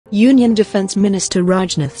Union Defence Minister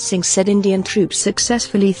Rajnath Singh said Indian troops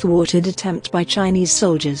successfully thwarted attempt by Chinese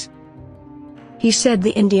soldiers. He said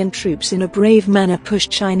the Indian troops in a brave manner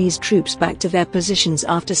pushed Chinese troops back to their positions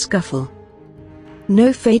after scuffle.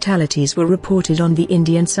 No fatalities were reported on the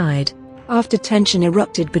Indian side. After tension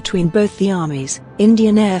erupted between both the armies,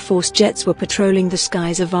 Indian Air Force jets were patrolling the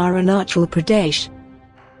skies of Arunachal Pradesh.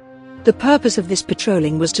 The purpose of this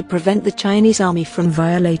patrolling was to prevent the Chinese army from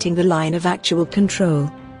violating the line of actual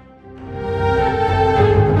control.